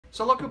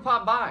So look who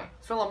popped by.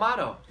 It's Phil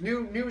Amato,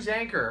 new news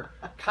anchor,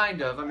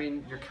 kind of. I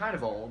mean, you're kind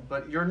of old,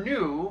 but you're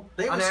new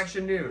on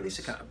Action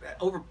News.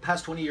 Over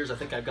past 20 years, I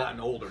think I've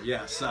gotten older,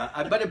 yes. But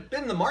I've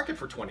been in the market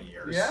for 20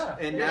 years. Yeah,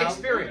 and now,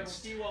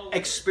 experienced.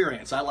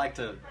 Experience. I like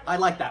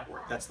that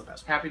word. That's the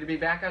best word. Happy to be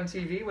back on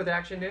TV with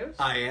Action News?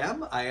 I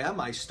am.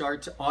 I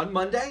start on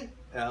Monday.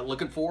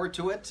 Looking forward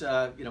to it.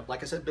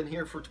 Like I said, been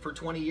here for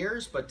 20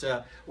 years, but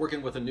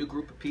working with a new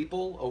group of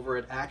people over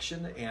at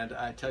Action, and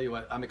I tell you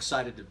what, I'm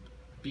excited to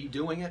be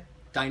doing it.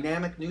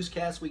 Dynamic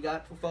newscast we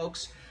got for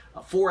folks.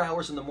 4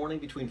 hours in the morning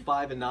between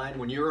 5 and 9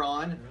 when you're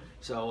on.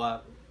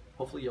 So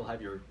hopefully you'll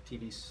have your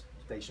TV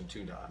station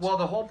tuned to us. Well,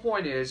 the whole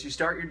point is you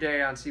start your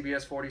day on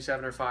CBS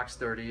 47 or Fox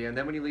 30, and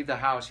then when you leave the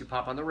house, you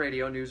pop on the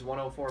radio, News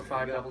 104.5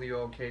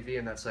 WOKV,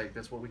 and that's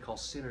what we call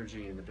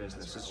synergy in the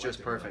business. It's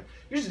just perfect.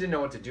 You just didn't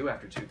know what to do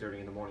after 2:30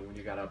 in the morning when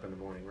you got up in the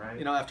morning, right?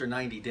 You know, after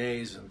 90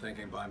 days and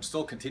thinking, but I'm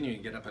still continuing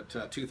to get up at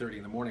 2:30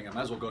 in the morning, I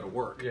might as well go to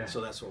work. Yeah. So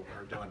that's what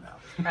we're doing now.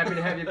 Happy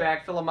to have you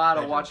back. Phil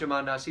Amato, watch him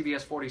on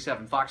CBS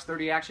 47, Fox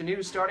 30 Action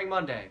News starting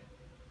Monday.